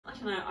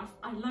don't know,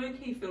 I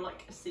low-key feel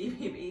like a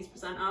CBeebies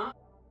presenter.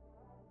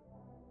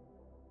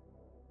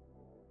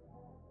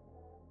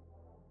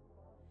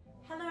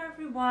 Hello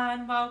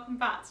everyone, welcome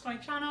back to my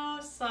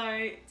channel. So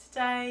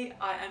today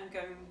I am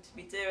going to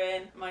be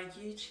doing my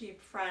YouTube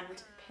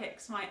friend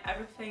picks my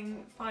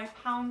everything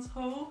 £5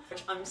 haul,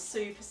 which I'm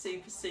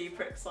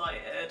super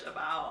excited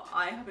about.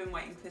 I have been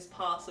waiting for this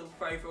parcel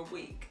for over a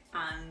week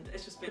and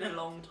it's just been a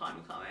long time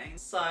coming.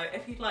 So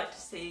if you'd like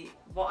to see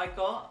what I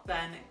got,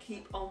 then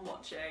keep on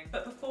watching.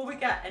 But before we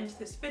get into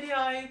this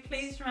video,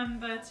 please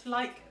remember to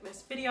like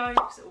this video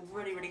because it will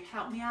really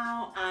help me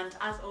out. And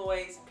as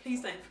always,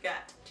 please don't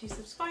forget to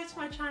subscribe to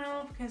my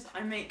channel because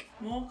I make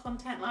more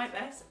content like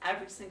this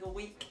every single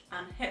week,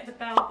 and hit the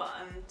bell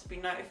button to be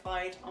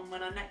notified on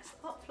when I next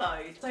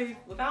upload. So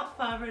without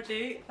further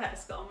ado,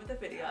 let's get on with the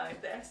video.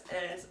 This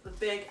is the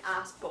big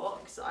ass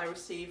box I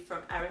received from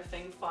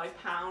Everything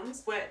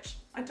 £5, which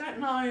I don't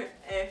know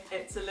if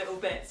it's a little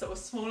bit sort of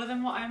smaller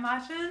than what I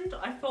imagined.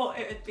 I thought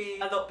it would be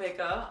a lot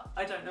bigger.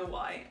 I don't know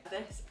why.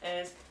 This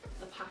is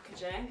the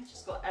packaging. It's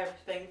just got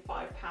Everything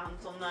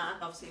 £5 on there.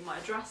 Obviously my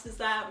address is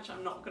there, which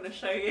I'm not going to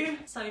show you.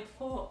 So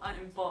before I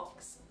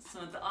unbox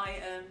some of the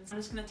items, I'm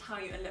just going to tell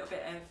you a little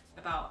bit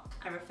about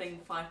Everything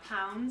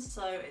 £5.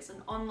 So it's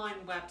an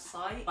online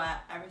website where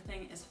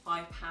everything is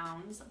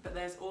 £5, but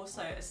there's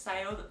also a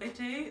sale that they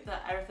do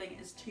that everything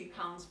is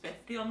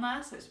 £2.50 on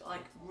there. So it's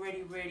like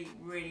really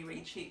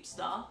cheap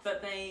stuff.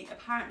 But they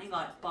apparently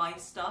like buy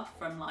stuff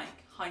from like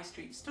high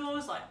street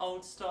stores, like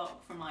old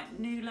stock from like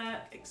New Look,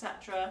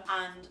 etc.,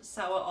 and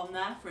sell it on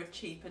there for a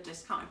cheaper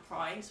discounted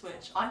price,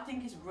 which I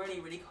think is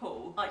really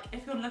cool. Like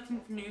if you're looking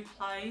for new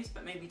clothes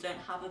but maybe don't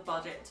have the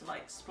budget to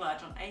like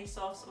splurge on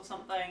ASOS or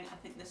something, I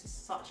think this is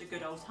such a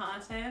good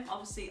alternative.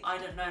 Obviously I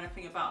don't know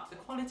anything about the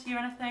quality or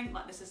anything,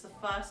 like this is the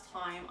first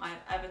time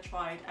I've ever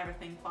tried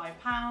Everything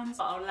 £5,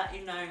 but I'll let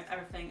you know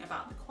everything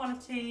about the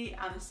quality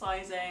and the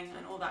sizing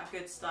and all that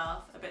good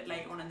stuff a bit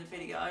later on in the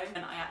video,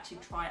 and I actually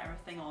try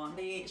everything on.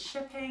 The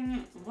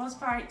shipping was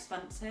very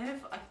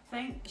expensive. I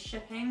think the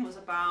shipping was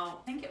about,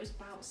 I think it was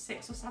about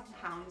 £6 or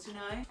 £7, you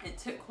know. It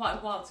took quite a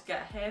while to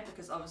get here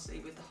because obviously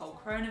with the whole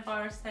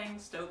coronavirus thing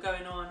still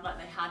going on, like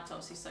they had to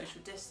obviously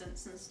social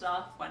distance and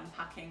stuff when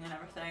packing and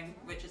everything,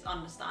 which is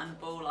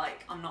understandable.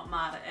 Like I'm not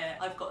mad at it.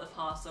 I've got the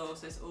parcel,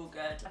 so it's all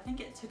good. I think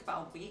it took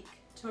about a week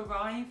to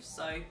arrive,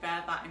 so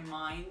bear that in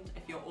mind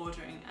if you're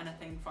ordering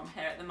anything from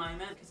here at the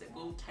moment, because it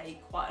will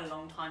take quite a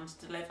long time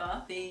to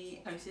deliver. The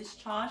postage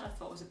charge I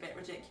thought was a bit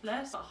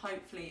ridiculous, but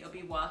hopefully it'll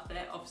be worth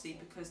it, obviously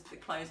because the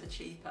clothes are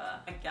cheaper.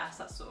 I guess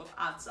that sort of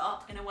adds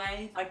up in a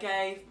way. I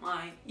gave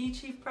my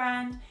YouTube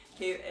friend,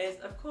 who is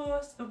of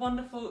course the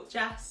wonderful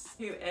Jess,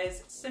 who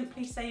is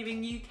Simply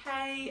Saving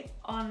UK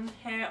on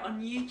here on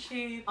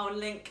YouTube. I'll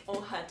link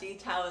all her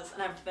details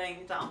and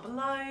everything down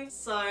below.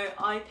 So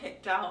I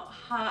picked out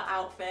her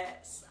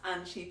outfits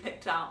and she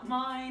picked out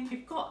mine.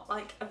 We've got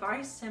like a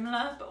very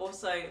similar but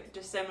also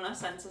dissimilar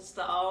sense of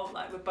style.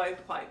 Like we're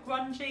both quite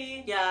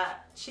grungy. Yeah,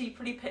 she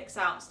pretty picks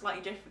out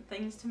slightly different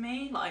things to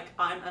me. Like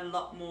I'm a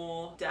lot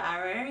more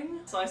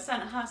daring. So I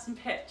sent her some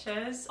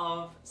pictures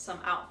of some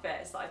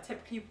outfits that I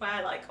typically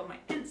wear like on my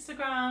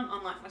Instagram,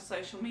 on like my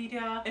social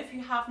media. If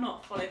you have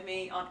not followed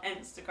me on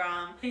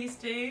Instagram, please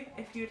do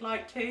if you'd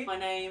like to. My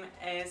name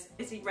is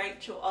Issy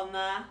Rachel on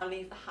there. I'll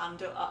leave the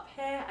handle up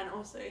here and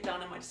also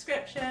down in my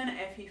description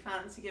if you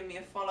fancy giving me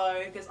a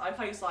follow, because I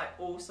post like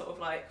all sort of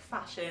like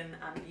fashion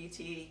and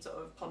beauty sort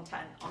of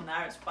content on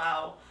there as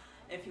well.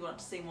 If you want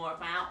to see more of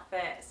my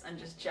outfits and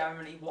just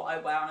generally what I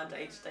wear on a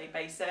day-to-day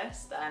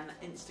basis, then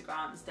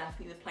Instagram is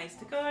definitely the place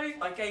to go.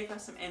 I gave her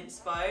some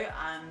inspo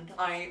and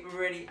I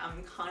really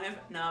am kind of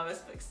nervous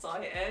but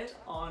excited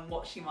on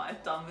what she might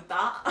have done with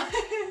that.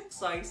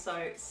 so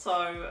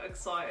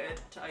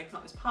excited to open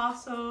up this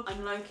parcel.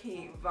 I'm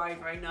low-key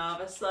very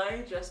nervous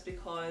though, just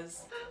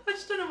because I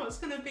just don't know what's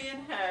going to be in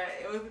here.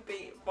 It will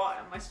be right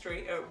on my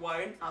street or it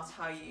won't. I'll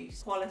tell you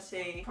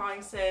quality,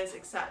 prices,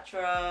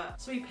 etc.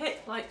 So we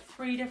picked like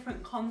 3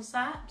 different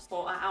concepts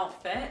for our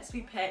outfits.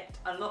 We picked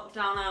a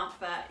lockdown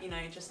outfit, you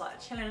know, just like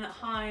a chilling at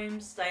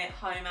home, stay at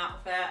home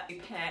outfit. We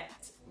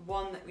picked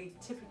one that we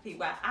typically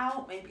wear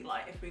out, maybe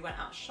like if we went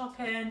out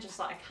shopping, just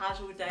like a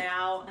casual day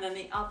out. And then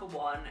the other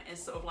one is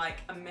sort of like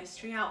a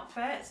mystery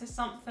outfit, so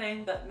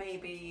something that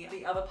maybe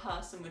the other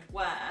person would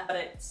wear, but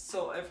it's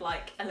sort of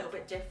like a little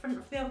bit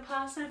different for the other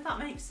person, if that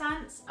makes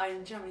sense.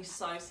 I'm generally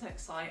so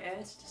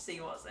excited to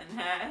see what's in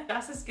here.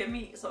 Jess has given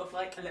me sort of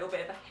like a little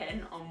bit of a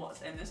hint on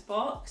what's in this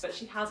box, but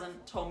she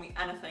hasn't told me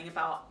anything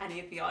about any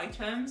of the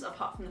items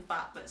apart from the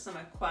fact that some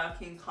are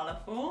quirky and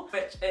colourful,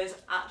 which is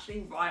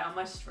actually right on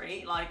my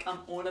street. Like I'm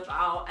all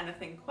about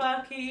anything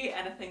quirky,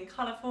 anything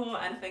colourful,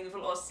 anything with a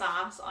lot of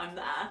sass. I'm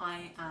there.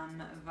 I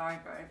am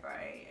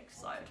very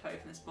excited to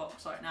open this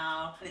box right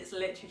now, and it's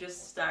literally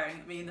just staring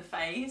at me in the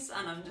face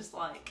and I'm just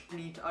like, I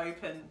need to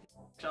open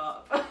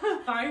up.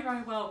 Very,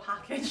 very well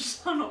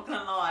packaged, I'm not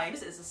gonna lie.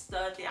 This is a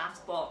sturdy ass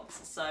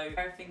box, so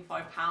everything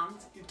 £5.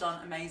 You've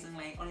done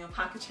amazingly on your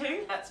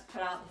packaging. Let's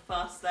put out the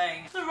first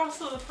thing. The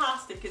rustle of the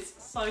plastic is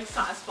so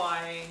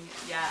satisfying,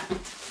 yet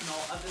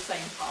not at the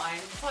same time.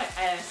 It's like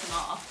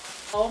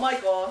ASMR. Oh my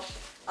gosh.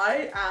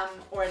 I am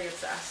already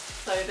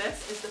obsessed. So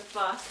this is the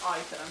first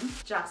item.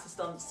 Jess has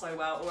done so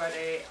well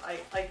already.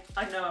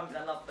 I know I'm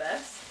gonna love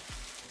this.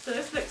 So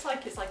this looks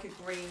like it's like a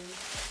green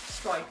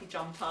stripy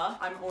jumper.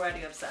 I'm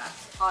already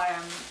obsessed.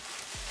 I'm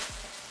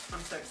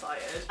so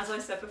excited. As I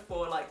said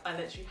before, like I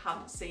literally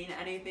haven't seen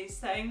any of these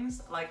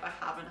things. Like I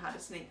haven't had a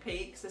sneak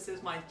peek. So this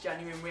is my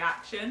genuine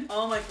reaction.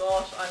 Oh my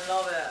gosh, I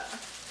love it.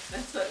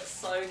 This looks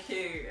so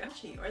cute.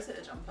 Actually, or is it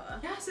a jumper?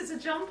 Yes, it's a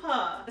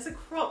jumper. It's a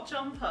crop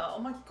jumper. Oh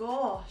my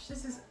gosh,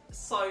 this is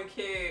so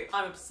cute.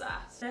 I'm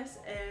obsessed. This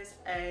is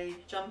a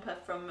jumper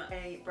from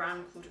a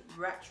brand called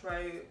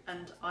Retro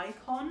and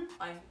Icon.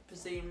 I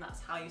presume that's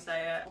how you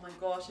say it. Oh my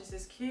gosh, this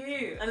is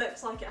cute. It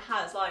looks like it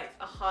has like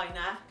a high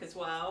neck as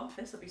well.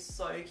 This will be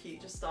so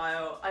cute to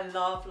style. I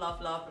love,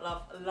 love, love,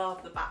 love,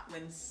 love the bat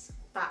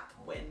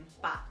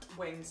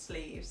wing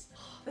sleeves.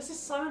 This is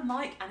so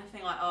unlike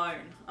anything I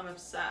own. I'm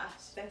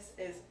obsessed. This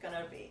is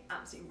gonna be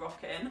absolutely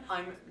rocking.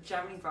 I'm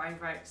generally very,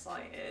 very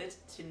excited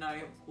to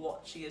know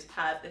what she has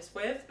paired this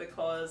with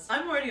because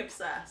I'm already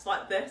obsessed.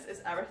 Like this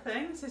is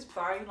everything. This is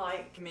very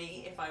like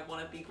me if I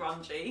want to be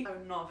grungy. I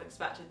would not have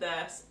expected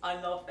this. I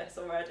love this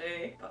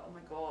already. But oh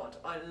my god,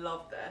 I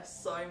love this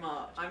so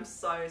much. I'm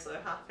so, so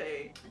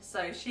happy.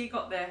 So she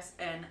got this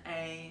in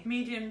a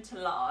medium to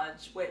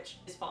large, which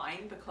is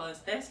fine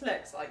because this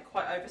looks like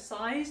quite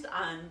oversized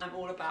and I'm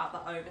all about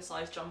that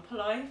oversized jumper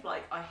life.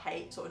 Like I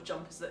hate sort of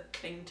jumpers that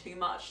cling too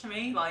much to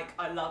me. Like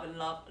I love and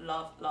love,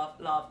 love, love,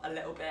 love a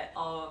little bit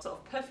of sort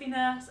of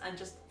puffiness and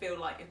just feel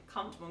like it's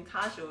comfortable and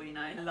casual, you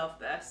know. I love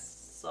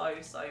this so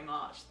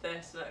much.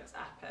 This looks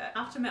epic. I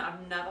have to admit,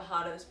 I've never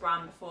heard of this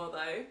brand before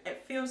though.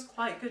 It feels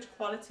quite good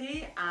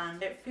quality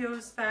and it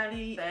feels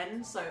fairly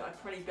thin, so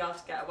I'd probably be able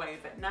to get away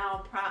with it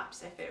now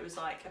perhaps if it was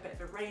like a bit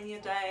of a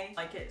rainier day.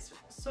 Like it's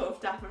sort of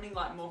definitely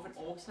like more of an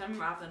autumn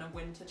rather than a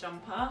winter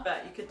jumper,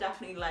 but you could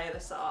definitely layer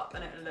this up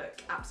and it'll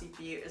look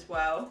absolutely beaut as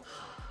well.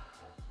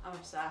 I'm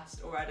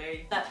obsessed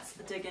already. Let's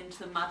dig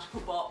into the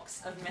magical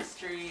box of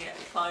mystery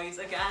clothes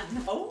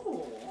again.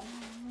 Oh,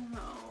 no,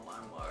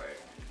 I'm worried.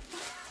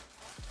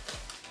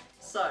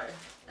 So,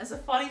 there's a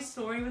funny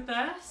story with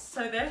this.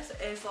 So this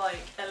is like,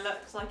 it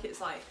looks like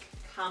it's like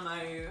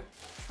camo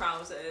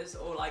trousers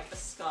or like a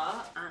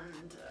skirt,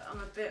 and I'm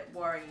a bit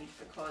worried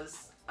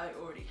because I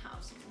already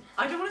have some.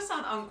 I don't want to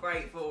sound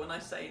ungrateful when I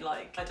say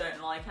like I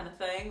don't like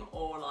anything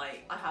or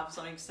like I have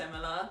something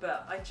similar,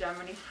 but I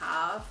generally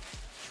have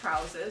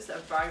trousers that are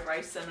very,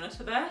 very similar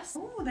to this.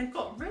 Oh, they've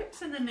got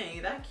rips in the knee.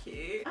 They're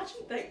cute.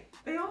 Actually,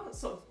 they are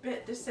sort of a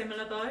bit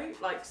dissimilar though.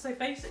 Like, so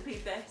basically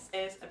this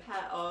is a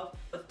pair of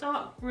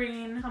dark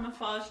green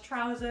camouflage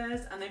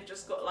trousers and they've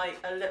just got like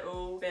a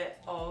little bit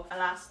of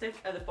elastic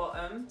at the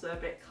bottom. So they're a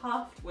bit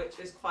cuffed, which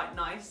is quite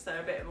nice.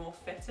 They're a bit more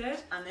fitted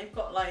and they've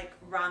got like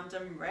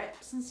random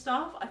rips and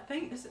stuff. I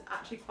think this is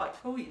actually quite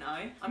cool, you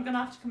know. I'm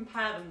gonna have to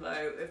compare them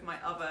though with my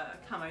other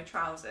camo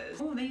trousers.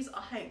 Oh, these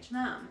are H&M.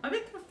 I'm a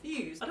bit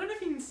confused. I don't know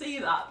if you can see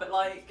that, but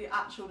like the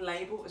actual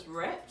label is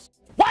ripped.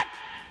 What?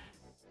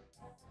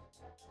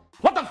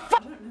 What the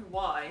fuck? I don't know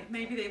why.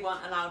 Maybe they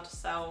weren't allowed to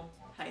sell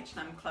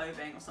H&M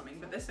clothing or something,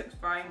 but this looks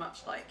very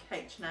much like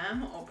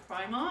H&M or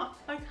Primark.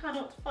 I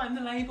cannot find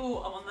the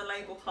label. I'm on the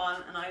label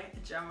hunt and I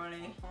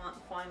generally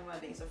can't find where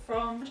these are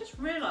from. I just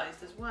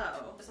realised as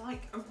well, there's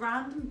like a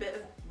random bit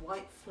of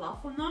white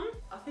fluff on them.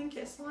 I think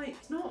it's like,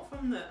 it's not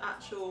from the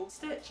actual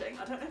stitching.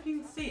 I don't know if you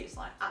can see, it's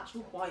like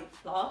actual white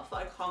fluff that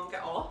I can't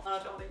get off and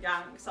I don't want to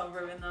yank because I'll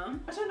ruin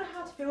them. I don't know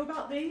how to feel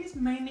about these,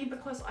 mainly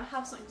because I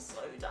have something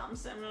so damn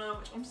similar,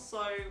 which I'm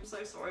so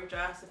sorry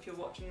Jess if you're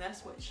watching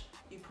this, which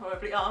you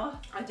probably are.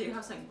 I do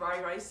have something very,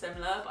 very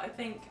similar, but I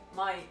think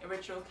my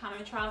original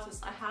camo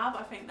trousers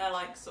I think they're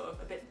like sort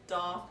of a bit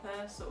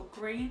darker, sort of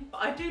green.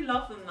 But I do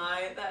love them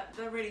though,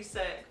 they're really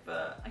sick,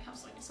 but I have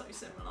something so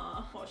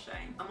similar. What a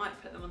shame. I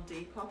might put them on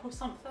Depop or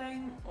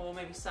something, or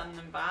maybe send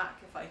them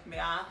back if I can be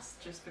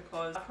asked, just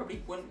because I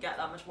probably wouldn't get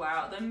that much wear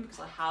out of them because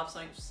I have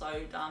something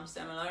so damn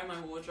similar in my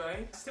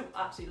wardrobe. I still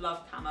absolutely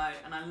love camo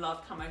and I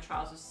love camo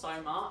trousers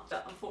so much,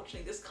 but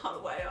unfortunately this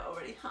colourway I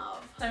already have.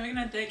 So we're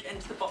gonna dig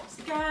into the box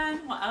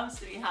again. What else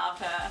do we have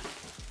here?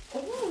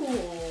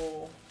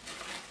 Oh,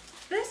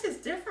 this is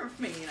different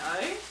for me, you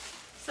know.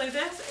 So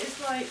this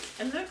is like,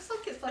 it looks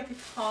like it's like a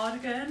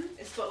cardigan.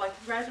 It's got like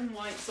red and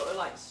white sort of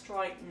like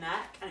striped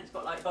neck and it's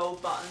got like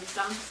gold buttons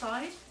down the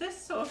side. This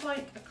sort of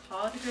like a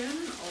cardigan,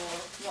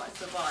 or what is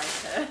the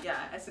vibe here?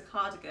 Yeah, it's a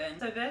cardigan.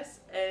 So this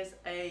is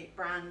a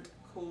brand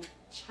called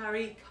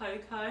Cherry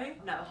Coco.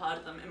 Never heard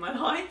of them in my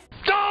life.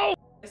 No!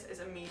 This is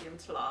a medium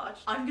to large.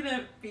 I'm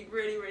gonna be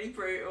really, really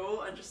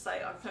brutal and just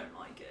say I don't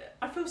like it.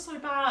 I feel so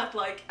bad,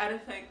 like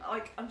anything,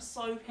 like I'm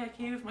so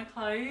picky with my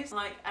clothes.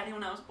 Like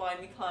anyone else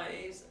buying me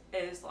clothes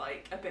is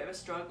like a bit of a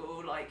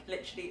struggle. Like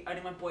literally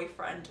only my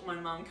boyfriend or my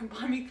mum can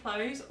buy me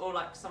clothes, or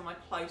like some of my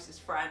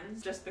closest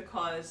friends, just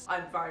because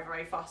I'm very,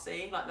 very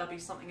fussy. Like there'll be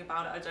something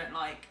about it I don't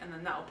like and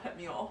then that'll put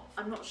me off.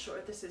 I'm not sure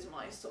if this is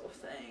my sort of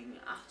thing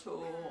at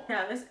all.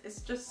 Yeah, this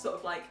is just sort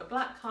of like a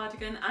black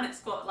cardigan, and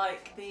it's got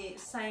like the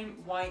same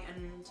white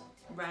and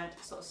red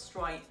sort of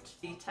striped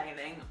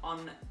detailing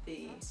on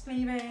the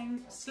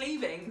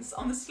sleevings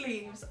on the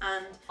sleeves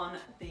and on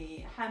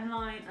the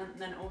hemline,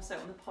 and then also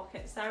on the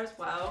pockets there as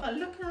well. But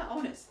looking at it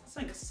on, it's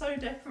something so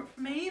different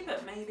for me,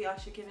 but maybe I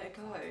should give it a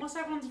go. What's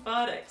everyone's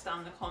verdicts down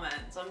in the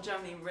comments? I'm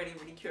generally really,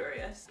 really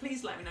curious.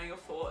 Please let me know your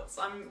thoughts.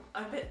 I'm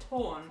a bit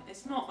torn.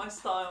 It's not my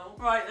style.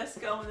 Right, let's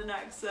go on to the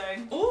next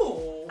thing.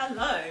 Oh,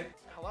 hello.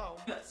 Hello.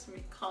 That's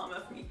me,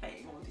 karma for me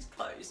hating all these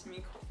clothes,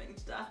 me coughing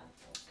to death.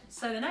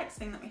 So the next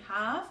thing that we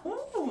have,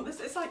 oh, this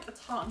is like a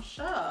tartan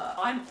shirt.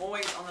 I'm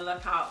always on the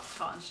lookout for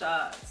tartan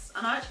shirts,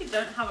 and I actually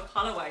don't have a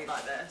colourway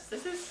like this.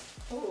 This is,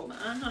 oh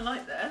man, I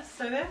like this.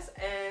 So this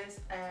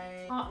is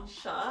a tartan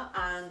shirt,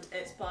 and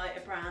it's by a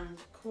brand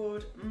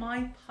called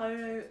My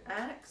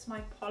Pollux.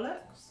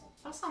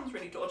 That sounds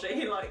really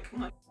dodgy, like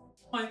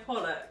my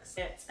Pollux.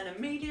 It's in a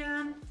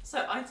medium,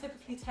 so I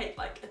typically take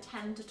like a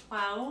 10 to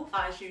 12.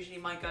 That is usually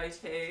my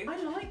go-to.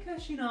 I like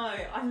this, you know.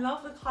 I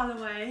love the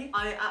colourway.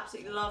 I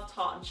absolutely love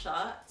tartan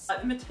shirts. Like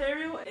the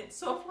material, it's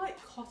sort of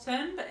like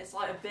cotton, but it's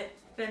like a bit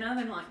thinner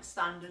than like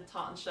standard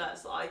tartan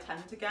shirts that I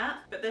tend to get.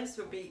 But this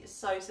would be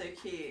so, so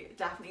cute.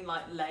 Definitely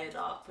like layered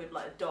up with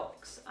like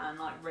docks and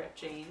like ripped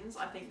jeans.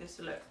 I think this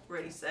would look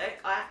really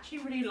sick. I actually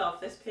really love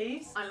this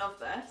piece. I love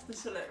this.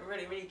 This would look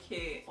really, really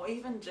cute. Or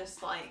even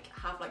just like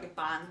have like a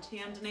band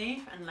tee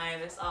underneath and layer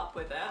this up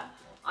with it.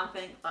 I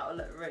think that would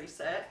look really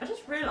sick. I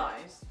just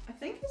realised, I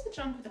think it's a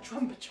jumper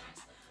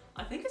dress.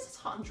 I think it's a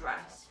tartan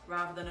dress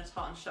rather than a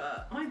tartan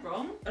shirt. Am I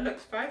wrong? It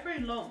looks very, very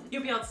long.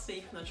 You'll be able to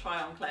see from the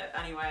try-on clip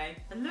anyway.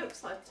 It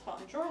looks like a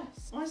tartan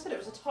dress. When I said it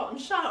was a tartan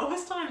shirt, all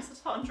this time it's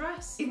a tartan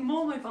dress. Even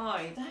more my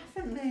vibe.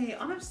 Definitely.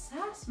 I'm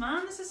obsessed,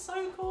 man. This is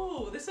so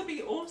cool. This would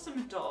be awesome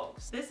with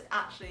dogs. This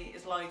actually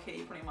is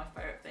low-key probably my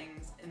favourite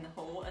things in the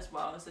haul, as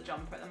well as the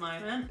jumper at the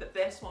moment. But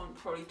this one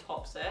probably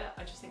tops it.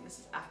 I just think this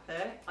is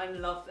epic. I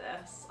love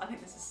this. I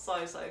think this is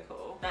so, so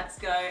cool. Let's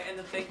go in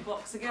the big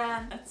box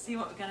again. Let's see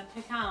what we're gonna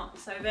pick out.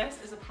 So this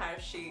is a pair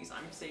of shoes,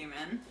 I'm assuming.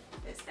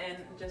 It's in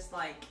just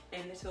like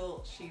a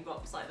little shoe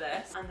box like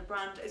this, and the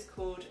brand is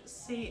called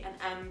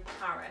C&M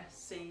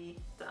Paris.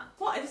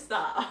 What is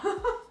that?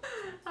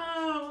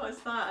 Oh, what is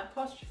that?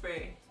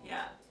 Apostrophe,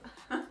 yeah.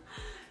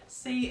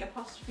 C''M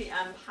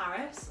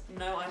Paris,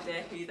 no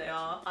idea who they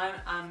are. I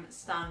am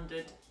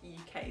standard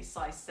UK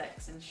size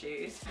 6 in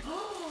shoes.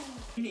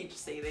 You need to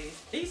see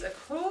these. These are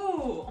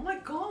cool. Oh my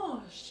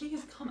gosh, she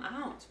has come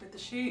out with the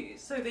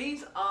shoes. So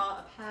these are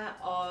a pair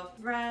of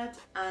red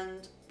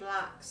and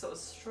black sort of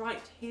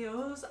striped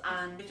heels,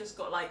 and they just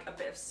got like a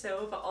bit of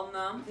silver on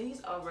them.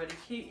 These are really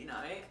cute, you know.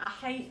 I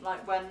hate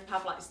like when you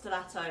have like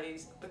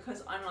stilettos,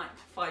 because I'm like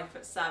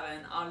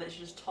 5'7", I'll literally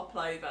just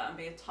topple over and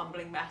be a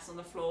tumbling mess on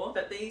the floor.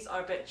 But these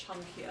are a bit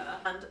chunkier,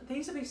 and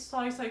these would be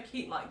so, so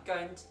cute, like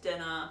going to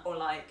dinner, or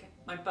like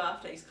my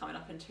birthday's coming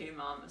up in 2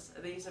 months.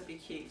 These would be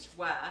cute to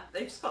wear.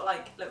 They've just got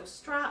like little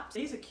straps.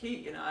 These are cute,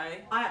 you know.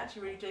 I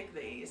actually really dig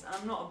these, and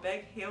I'm not a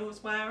big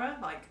heels wearer.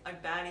 Like I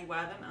barely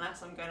wear them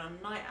unless I'm going on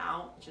a night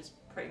out, which is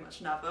pretty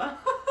much never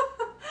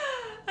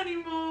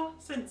anymore.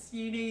 Since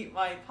uni,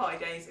 my party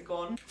days are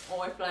gone.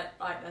 Or if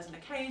like there's an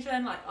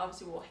occasion, like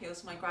obviously wore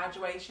heels for my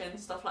graduation,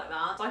 stuff like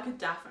that. So I could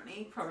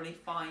definitely probably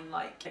find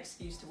like an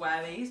excuse to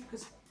wear these,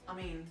 because I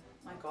mean,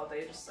 my god,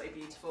 they're just so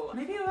beautiful.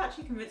 Maybe it'll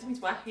actually convince me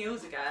to wear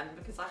heels again,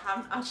 because I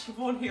haven't actually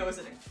worn heels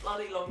in a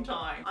bloody long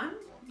time. I'm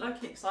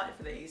low-key excited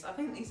for these. I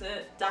think these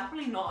are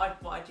definitely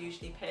not what I'd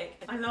usually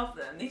pick. I love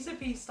them. These would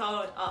be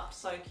styled up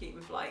so cute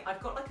with like,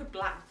 I've got like a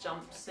black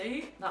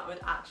jumpsuit that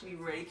would actually be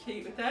really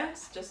cute with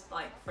this, just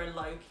like for a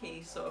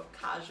low-key sort of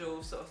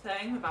casual sort of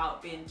thing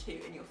without being too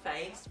in your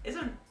face.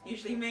 Isn't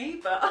usually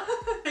me, but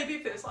maybe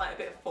if it was like a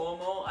bit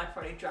formal, I'd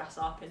probably dress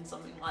up in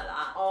something like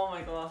that. Oh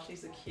my gosh,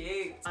 these are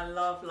cute. I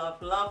love,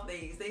 love, love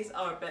these. These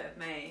are a bit of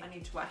me. I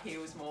need to wear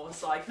heels more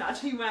so I can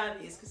actually wear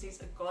these, because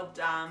these are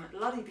goddamn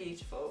bloody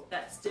beautiful.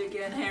 Let's dig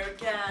in here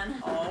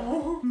again.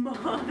 Oh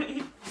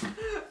my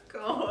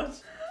god.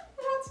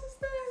 What is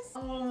this?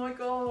 Oh my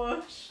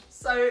gosh.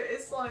 So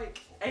it's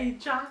like a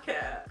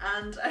jacket,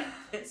 and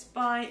it's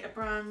by a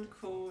brand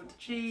called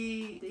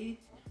GDG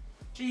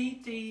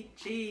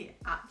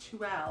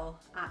Actuel.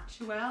 I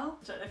don't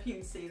know if you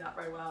can see that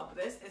very well,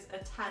 but this is a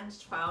 10 to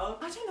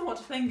 12. I don't know what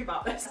to think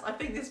about this. I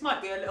think this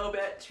might be a little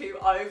bit too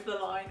over the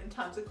line in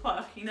terms of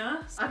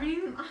quirkiness. I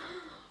mean,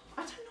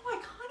 I don't know, I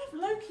kind of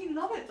low-key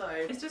love it though.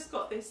 It's just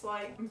got this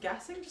like, I'm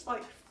guessing just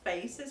like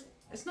faces.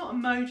 It's not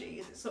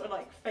emojis, it's sort of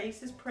like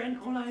faces print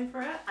all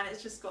over it, and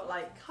it's just got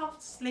like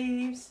cuffed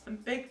sleeves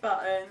and big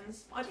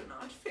buttons. I don't know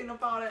how to feel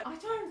about it. I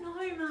don't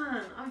know,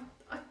 man.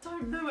 I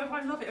don't know if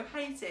I love it or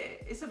hate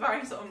it. It's a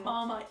very sort of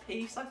Marmite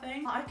piece, I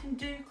think. I can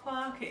do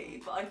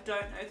quirky, but I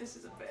don't know if this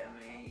is a bit of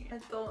me. I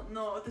don't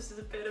know if this is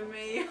a bit of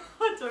me.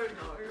 I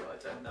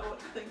don't know what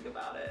to think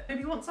about it.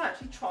 Maybe once I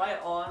actually try it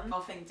on,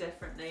 I'll think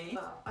differently.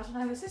 But I don't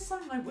know, this is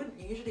something I wouldn't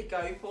usually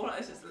go for. Like,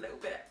 it's just a little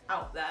bit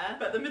out there.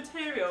 But the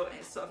material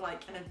is sort of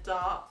like in a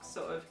dark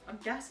sort of, I'm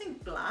guessing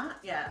black?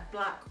 Yeah,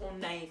 black or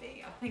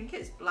navy. I think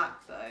it's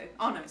black though.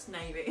 Oh no, it's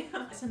navy.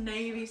 It's a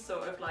navy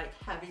sort of like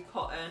heavy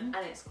cotton,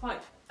 and it's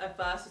quite a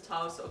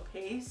versatile sort of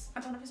piece. I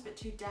don't know if it's a bit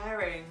too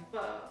daring,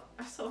 but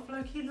I sort of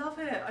low-key love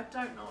it. I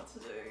don't know what to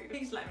do.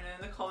 Please let me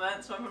know in the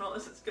comments whether or not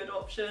this is a good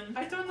option.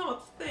 I don't know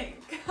what to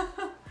think.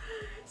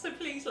 So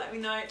please let me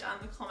know down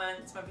in the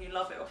comments whether you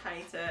love it or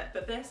hate it.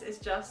 But this is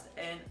just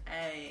in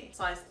a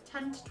size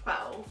 10 to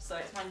 12, so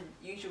it's my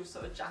usual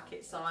sort of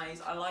jacket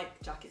size. I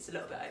like jackets a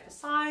little bit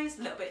oversized,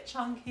 a little bit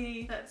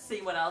chunky. Let's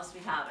see what else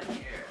we have in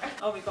here.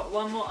 Oh, we've got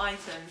one more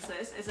item. So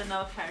this is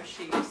another pair of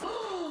shoes.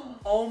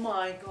 Oh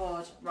my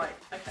god. Right,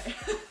 okay.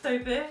 So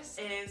this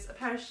is a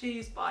pair of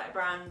shoes by a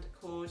brand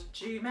called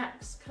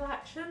Jumex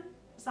Collection.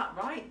 Is that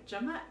right?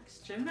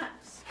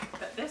 Jumex?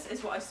 But this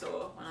is what I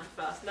saw when I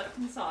first looked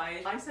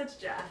inside. I said to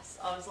Jess,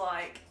 I was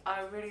like,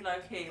 I really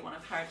low-key want a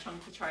pair of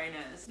chunky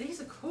trainers. These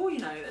are cool, you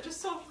know, they're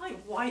just sort of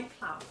like white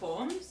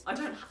platforms. I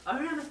don't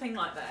own anything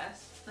like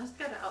this. Let's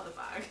get it out of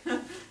the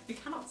bag. You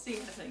cannot see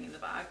anything in the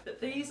bag. But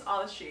these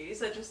are the shoes.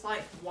 They're just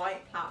like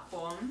white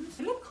platforms.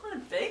 They look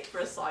kind of big for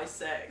a size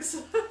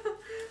 6.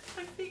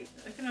 My feet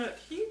are gonna look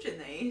huge in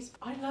these.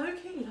 I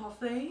low-key love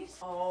these.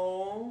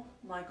 Oh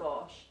my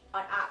gosh.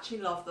 I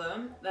actually love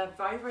them. They're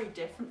very, very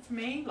different for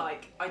me.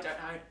 Like, I don't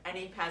own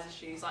any pairs of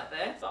shoes like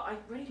this, but I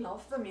really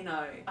love them, you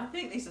know. I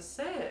think these are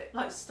sick.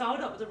 Like,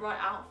 styled up with the right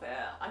outfit,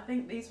 I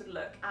think these would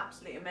look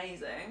absolutely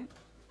amazing.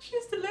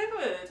 She's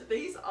delivered.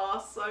 These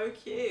are so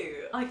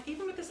cute. Like,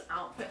 even with this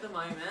outfit at the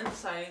moment,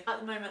 so at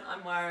the moment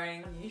I'm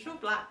wearing a usual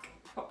black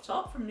crop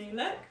top from New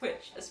Look,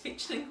 which has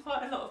featured in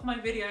quite a lot of my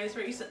videos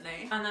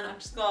recently. And then I've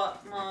just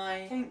got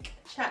my pink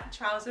check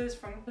trousers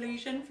from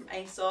Collusion from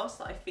ASOS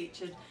that I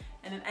featured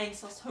in an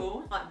ASOS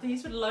haul. Like,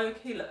 these would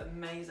low-key look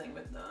amazing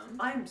with them.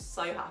 I'm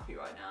so happy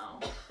right now.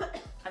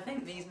 I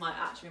think these might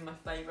actually be my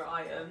favourite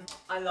item.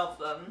 I love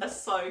them. They're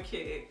so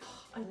cute.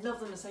 I love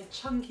them. They're so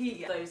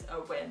chunky. Those are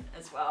a win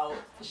as well,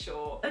 for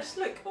sure. They just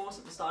look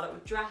awesome to start up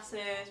with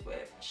dresses,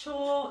 with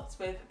shorts,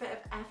 with a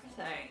bit of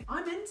everything.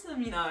 I'm into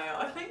them, you know.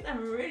 I think they're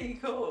really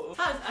cool.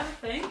 That's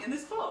everything in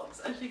this box,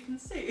 as you can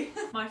see.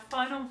 My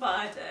final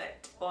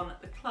verdict on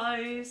the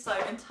clothes. So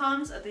in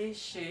terms of these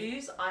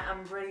shoes, I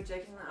am really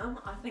digging them.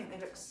 I think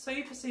they look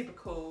super, super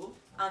cool.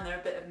 And they're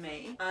a bit of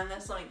me, and they're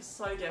something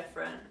so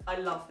different. I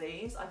love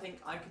these. I think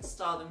I could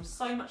style them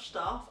so much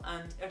stuff,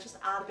 and it'll just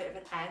add a bit of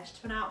an edge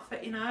to an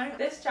outfit, you know.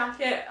 This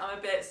jacket, I'm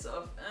a bit sort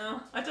of,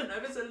 I don't know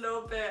if it's a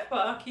little bit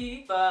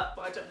quirky, but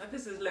I don't know if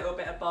this is a little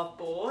bit above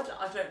board.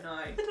 I don't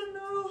know.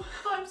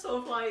 I'm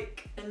sort of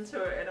like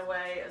into it in a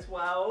way as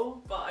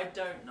well, but I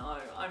don't know.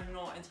 I'm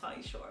not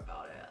entirely sure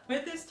about it.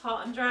 With this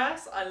tartan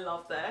dress, I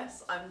love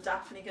this. I'm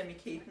definitely going to be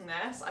keeping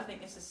this. I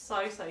think this is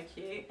so, so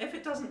cute. If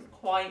it doesn't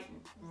quite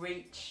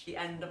reach the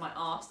end of my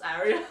arse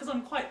area, because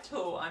I'm quite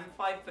tall, I'm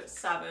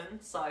 5'7",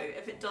 so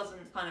if it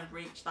doesn't kind of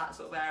reach that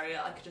sort of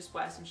area, I could just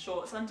wear some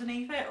shorts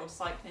underneath it, or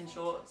cycling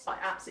shorts. I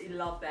absolutely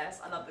love this.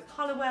 I love the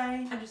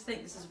colourway. I just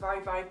think this is a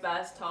very, very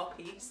versatile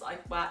piece I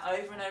wear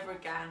over and over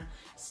again,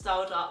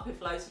 styled up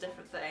with loads of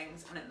different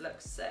things, and it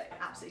looks sick.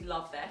 I absolutely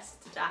love this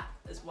to death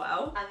as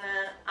well. And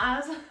then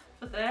as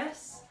for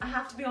this, I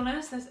have to be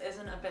honest, this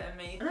isn't a bit of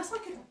me. Unless I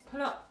could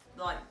put up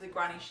like the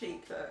granny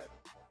chic look,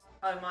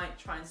 I might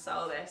try and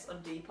sell this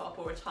on Depop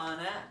or return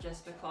it,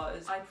 just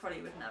because I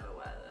probably would never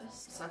wear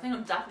this. So I think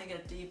I'm definitely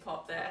going to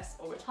Depop this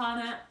or return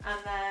it. And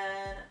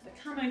then the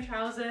camo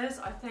trousers,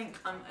 I think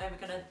I'm either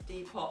going to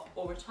Depop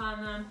or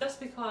return them, just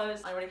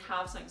because I already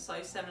have something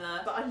so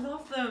similar. But I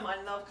love them.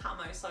 I love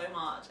camo so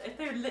much. If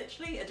they were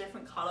literally a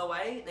different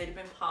colourway, they'd have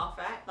been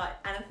perfect. Like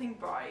anything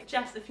bright.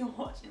 Jess, if you're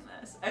watching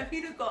this, if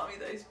you'd have got me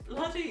those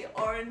bloody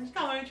orange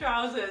camo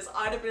trousers,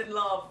 I'd have been in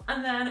love.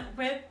 And then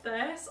with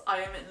this, I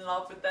am in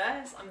love with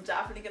this. I'm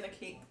definitely gonna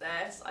keep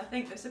this. I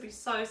think this would be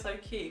so, so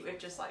cute with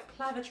just like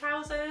pleather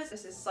trousers.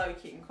 This is so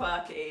cute and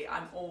quirky.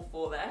 I'm all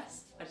for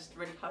this. I just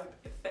really hope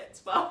it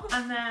fits well.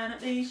 And then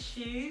these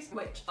shoes,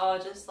 which are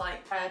just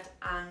like red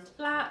and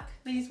black.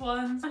 These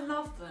ones, I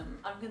love them.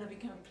 I'm gonna be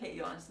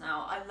completely honest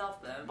now. I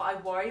love them, but I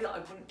worry that I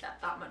wouldn't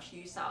get that much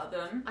use out of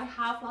them. I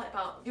have like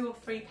about 2 or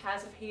 3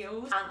 pairs of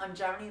heels, and I'm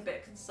generally a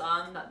bit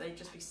concerned that they'd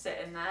just be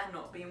sitting there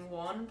not being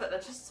worn, but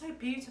they're just so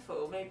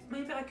beautiful.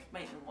 Maybe I could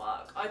make them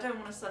work. I don't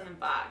want to send them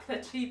back.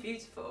 They're too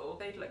beautiful.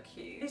 They'd look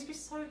cute. They'd be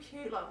so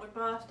cute, like my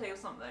birthday or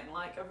something,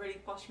 like a really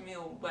posh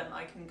meal when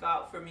I can go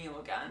out for a meal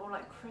again, or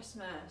like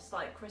Christmas,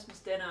 like Christmas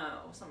dinner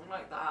or something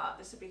like that.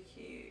 This would be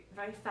cute.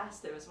 Very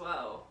festive as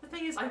well. The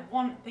thing is, I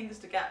want things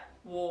to get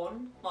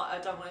worn. Like, I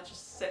don't want to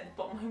just sit in the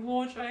bottom of my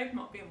wardrobe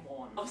not being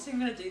worn. Obviously I'm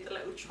going to do the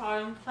little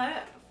try on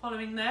clip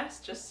following this,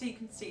 just so you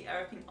can see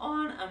everything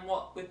on and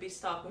what would be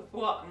styled with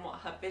what and what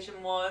her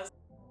vision was.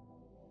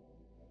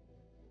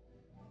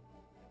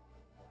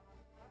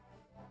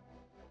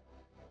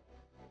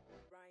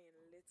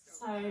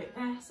 So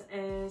this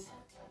is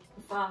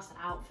the first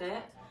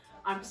outfit.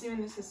 I'm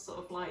assuming this is sort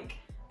of like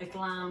a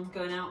glam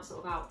going out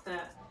sort of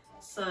outfit.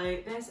 So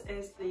this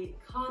is the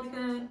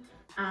cardigan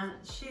and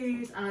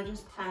shoes, and I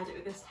just paired it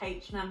with this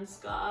H&M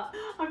skirt.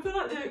 I feel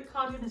like the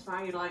cardigan is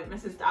very like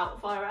Mrs.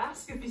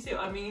 Doubtfire-esque, if you see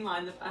what I mean, like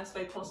in the best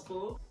way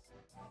possible.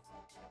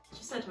 I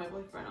just said to my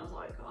boyfriend, I was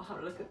like, I'll have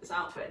a look at this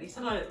outfit, and he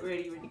said I look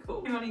really, really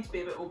cool. I need to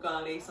be a bit more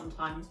girly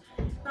sometimes.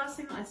 First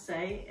thing that I'd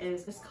say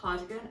is this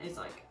cardigan is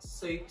like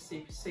super,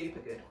 super, super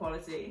good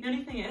quality. The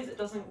only thing is it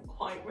doesn't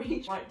quite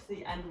reach right to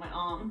the end of my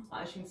arm.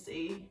 As you can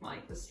see,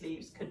 like the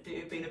sleeves could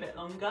do being a bit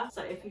longer.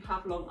 So if you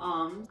have long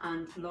arms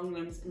and long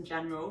limbs in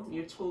general, and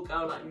you're a tall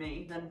girl like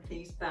me, then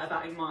please bear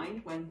that in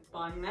mind when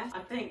buying this. I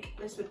think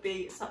this would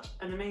be such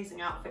an amazing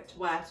outfit to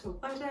wear to a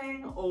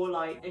wedding, or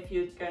like if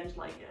you're going to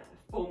like a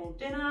formal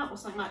dinner or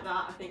something like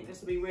that. I think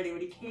this would be really,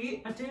 really cute.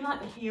 I do like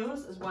the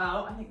heels as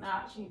well. I think they're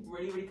actually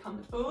really, really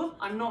comfortable.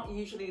 I'm not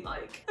usually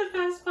like the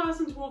best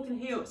person to walk in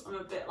heels. I'm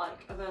a bit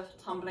like of a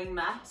tumbling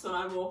mess when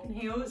I walk in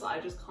heels. I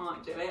just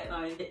can't do it, and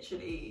I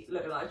literally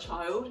look like a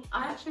child.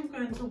 I actually am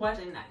going to a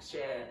wedding next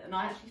year, and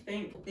I actually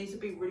think these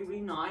would be really, really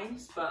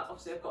nice, but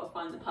obviously I've got to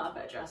find the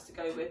perfect dress to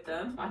go with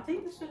them. I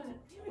think this would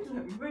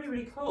look really,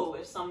 really cool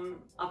with some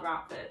other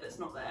outfit that's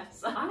not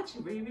this. I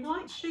actually really, really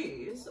like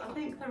shoes. I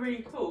think they're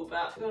really cool,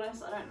 but to be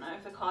honest, I don't know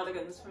if the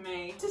cardigan's for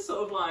me. It's just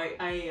sort of like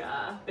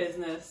a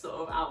business sort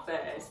of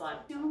outfit. It's like,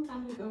 you don't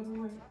gotta go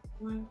to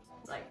work.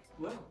 It's like,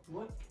 what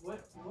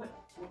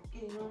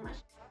getting on my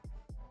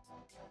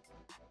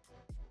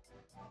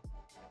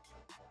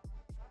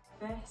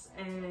This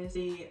is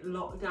the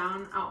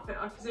lockdown outfit,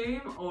 I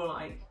presume, or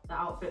like the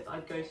outfit that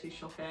I'd go to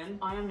shopping.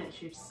 I am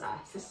literally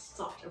obsessed. This is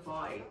such a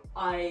vibe.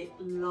 I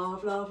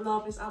love, love,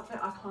 love this outfit.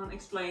 I can't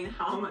explain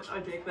how much I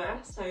dig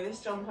this. So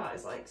this jumper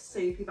is like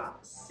super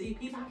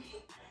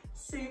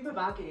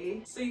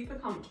baggy, super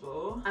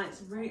comfortable, and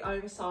it's really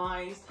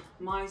oversized,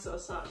 my sort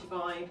of searchy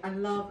vibe. I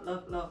love,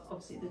 love, love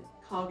obviously the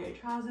cargo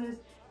trousers.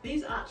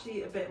 These are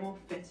actually a bit more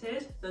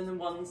fitted than the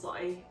ones that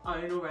I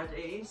own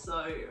already,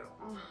 so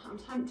I'm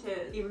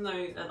tempted, even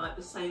though they're like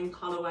the same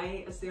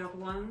colourway as the other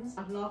ones.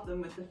 I love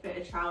them with the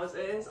fitted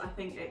trousers. I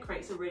think it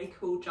creates a really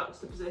cool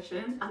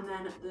juxtaposition. And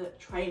then the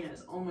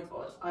trainers, oh my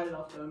god, I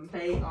love them.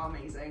 They are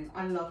amazing.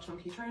 I love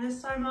chunky trainers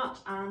so much,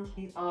 and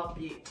these are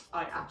beaut.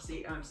 I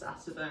absolutely am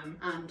obsessed with them.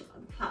 And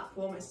the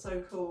platform is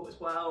so cool as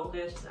well.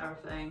 There's just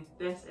everything.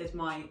 This is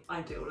my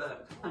ideal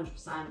look,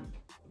 100%.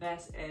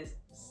 This is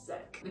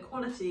sick. The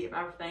quality of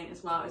everything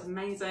as well is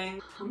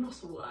amazing. I'm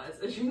lost for words,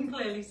 as you can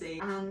clearly see.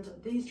 And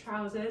these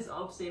trousers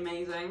are obviously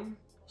amazing.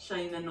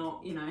 Shame they're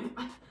not, you know,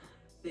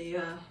 the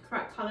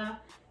correct colour.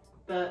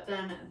 But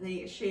then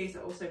the shoes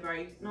are also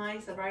very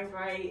nice. They're very,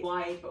 very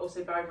wide, but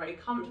also very, very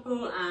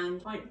comfortable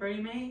and quite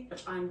roomy,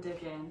 which I'm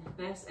digging.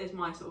 This is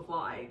my sort of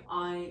vibe.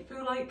 I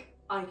feel like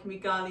I can be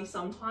girly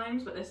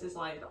sometimes, but this is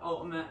like the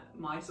ultimate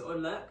my sort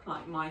of look,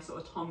 like my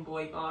sort of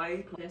tomboy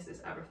vibe. This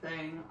is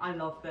everything. I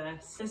love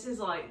this. This is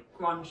like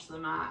grunge to the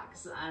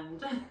max,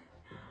 and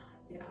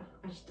yeah,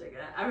 I just dig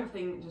it.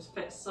 Everything just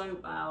fits so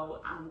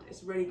well, and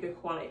it's really good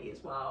quality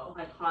as well.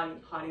 I'd highly,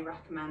 highly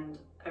recommend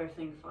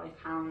everything for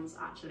 £5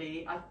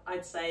 actually.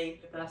 I'd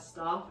say their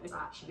stuff is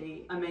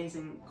actually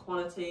amazing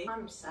quality.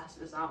 I'm obsessed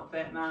with this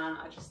outfit, man.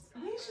 I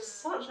think it's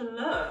just such a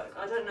look.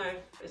 I don't know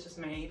if it's just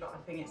me, but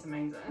I think it's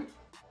amazing.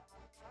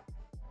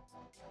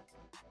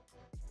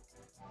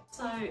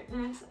 So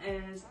this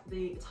is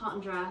the tartan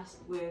dress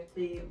with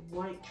the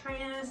white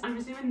trainers. I'm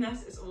assuming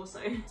this is also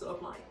sort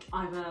of like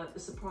either the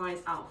surprise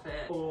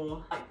outfit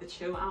or like the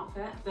chill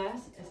outfit.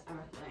 This is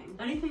everything.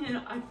 The only thing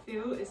I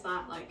feel is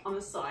that like on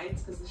the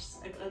sides, because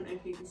I don't know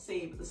if you can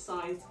see, but the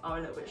sides are a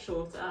little bit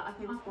shorter. I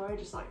think I'd probably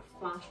just like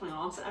flash my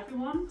ass at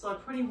everyone. So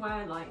I'd probably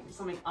wear like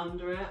something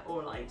under it,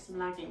 or like some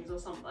leggings or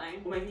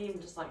something, or maybe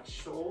even just like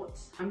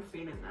shorts. I'm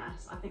feeling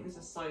this. I think this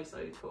is so,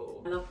 so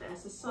cool. I love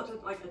this. It's such a,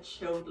 like a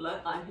chilled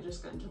look. I could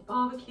just go into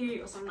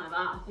barbecue or something like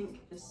that. I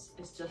think this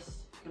is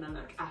just gonna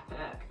look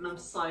epic, and I'm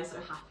so, so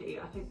happy.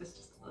 I think this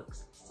just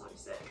looks so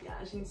sick. Yeah,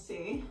 as you can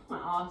see, my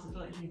arse is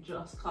literally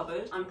just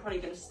covered. I'm probably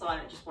gonna style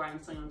it just wearing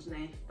something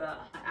underneath, but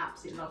I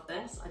absolutely love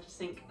this. I just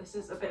think this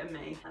is a bit of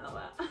me. I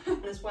love it.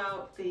 And as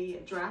well,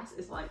 the dress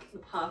is like the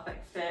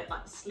perfect fit.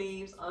 Like the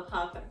sleeves are the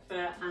perfect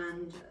fit,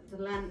 and the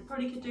length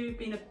probably could do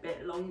being a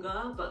bit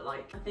longer, but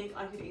like I think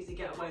I could easily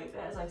get away with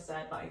it. As I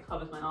said, like it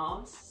covers my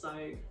arse, so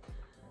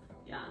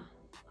yeah.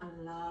 I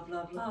love,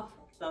 love, love,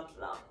 love,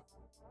 love.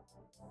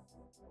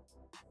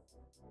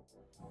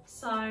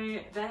 So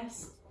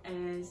this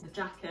is the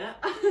jacket.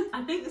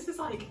 I think this is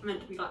like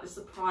meant to be like the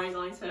surprise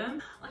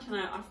item. I don't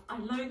know, I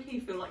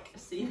low-key feel like a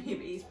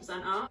CBeebies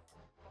presenter.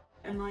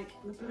 And like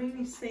the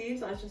bloomy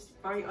sleeves are just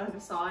very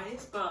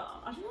oversized, but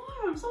I don't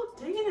know, I'm sort of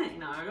digging it, you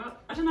know.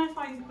 I don't know if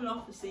I can pull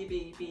off the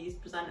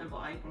CBeebies presenter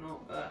vibe or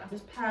not, but I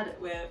just paired it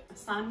with a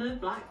standard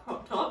black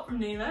crop top from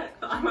New Look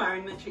that I'm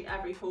wearing literally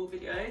every haul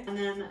video. And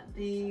then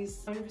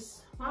these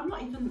I'm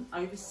not even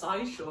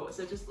oversized shorts,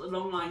 they're just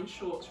long line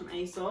shorts from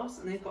ASOS,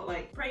 and they've got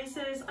like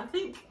braces. I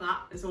think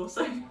that is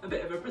also a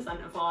bit of a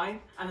presenter vibe.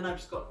 And then I've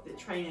just got the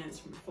trainers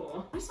from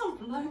before. I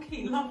sort of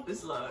low-key love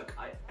this look.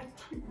 I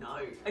don't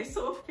know. I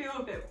sort of feel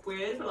a bit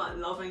weird but like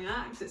loving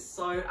it because it's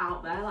so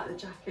out there, like the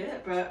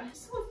jacket, but I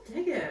sort of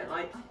dig it.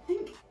 Like, I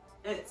think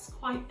it's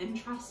quite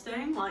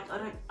interesting. Like, I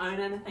don't own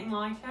anything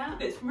like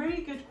it. It's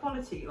really good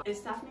quality.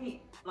 It's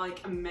definitely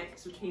like a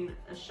mix between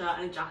a shirt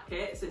and a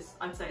jacket. So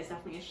I'd say it's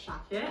definitely a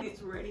jacket.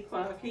 It's really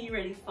quirky,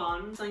 really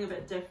fun, something a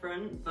bit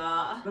different,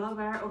 but will I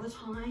wear it all the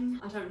time?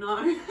 I don't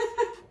know.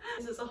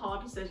 This is a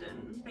hard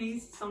decision.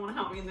 Please, someone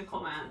help me in the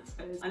comments,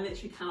 because I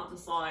literally cannot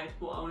decide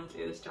what I want to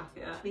do with this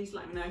jacket. Please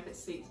let me know if it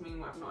suits me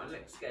and whether or not it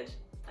looks good.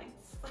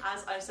 Thanks.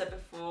 As I said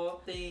before,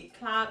 the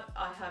collab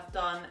I have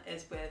done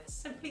is with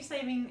Simply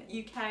Saving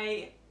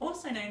UK,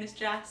 also known as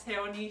Jess,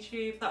 here on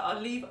YouTube. So I'll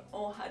leave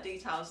all her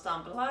details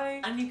down below,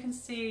 and you can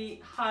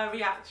see her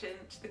reaction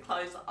to the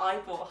clothes that I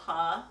bought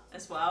her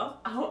as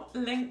well. I'll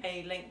link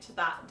a link to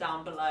that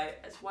down below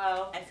as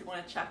well if you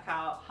want to check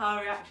out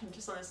her reaction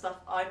to some of the stuff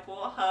I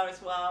bought her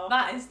as well.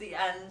 That is the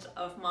end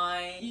of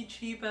my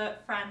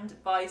YouTuber friend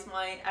buys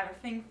my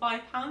everything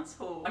 £5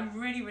 haul. I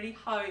really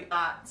hope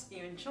that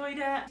you enjoyed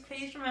it.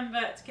 Please remember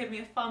to give me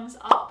a thumbs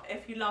up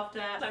if you loved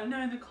it. Let me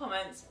know in the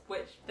comments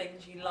which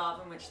things you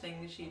love and which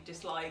things you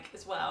dislike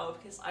as well,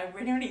 because I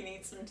really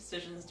need some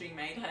decisions to be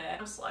made here.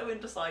 I'm so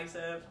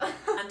indecisive.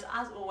 And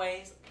as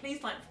always, please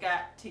don't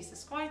forget to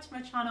subscribe to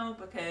my channel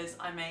because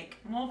I make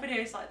more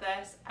videos like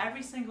this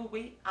every single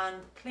week, and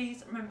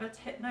please remember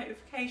to hit the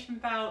notification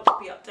bell to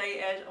be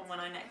updated on when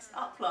I next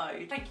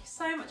upload. Thank you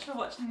so much for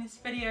watching this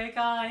video,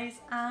 guys,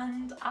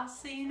 and I'll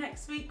see you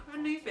next week with a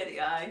new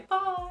video.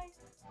 Bye!